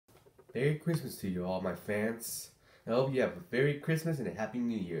Merry Christmas to you all, my fans. I hope you have a Merry Christmas and a Happy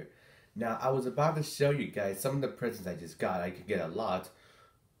New Year. Now, I was about to show you guys some of the presents I just got. I could get a lot,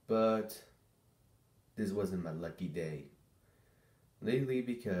 but this wasn't my lucky day. Lately,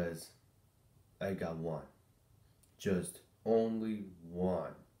 because I got one. Just only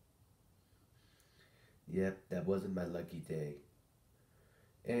one. Yep, that wasn't my lucky day.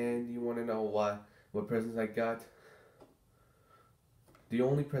 And you want to know what presents I got? The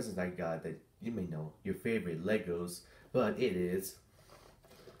only presents I got that you may know, your favorite Legos, but it's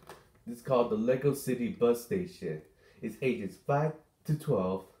called the Lego City Bus Station. It's ages 5 to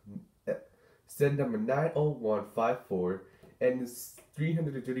 12, set number 90154, and it's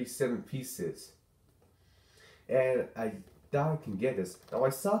 337 pieces. And I thought I can get this. Now I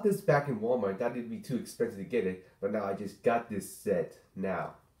saw this back in Walmart, I thought it'd be too expensive to get it, but now I just got this set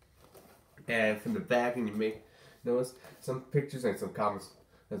now. And from the back, and you may notice some pictures and some comments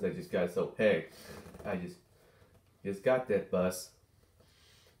as I just got. So hey, I just got that bus,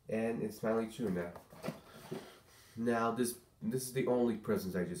 and it's finally true now. Now this is the only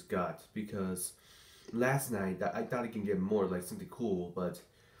presents I just got, because last night I thought I can get more, like something cool, but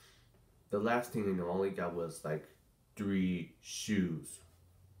the last thing I only got was like 3 shoes.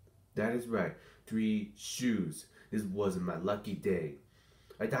 That is right, 3 shoes. This wasn't my lucky day.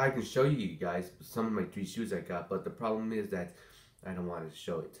 I thought I can show you guys some of my 3 shoes I got, but the problem is that I don't want to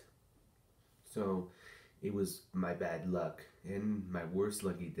show it. So it was my bad luck and my worst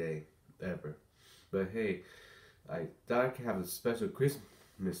lucky day ever. But hey, I thought I could have a special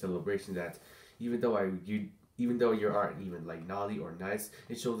Christmas celebration that even though you aren't even like naughty or nice,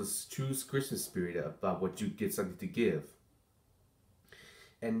 it shows the true Christmas spirit about what you get something to give.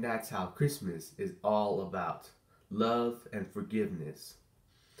 And that's how Christmas is all about. Love and forgiveness.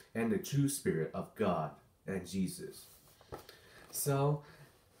 And the true spirit of God and Jesus. So,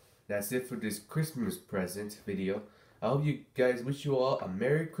 that's it for this Christmas present video. I hope you guys, wish you all a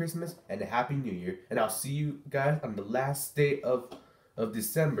Merry Christmas and a Happy New Year. And I'll see you guys on the last day of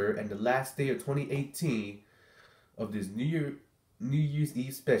December and the last day of 2018 of this New Year's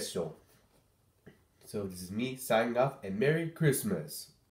Eve special. So this is me signing off, and Merry Christmas.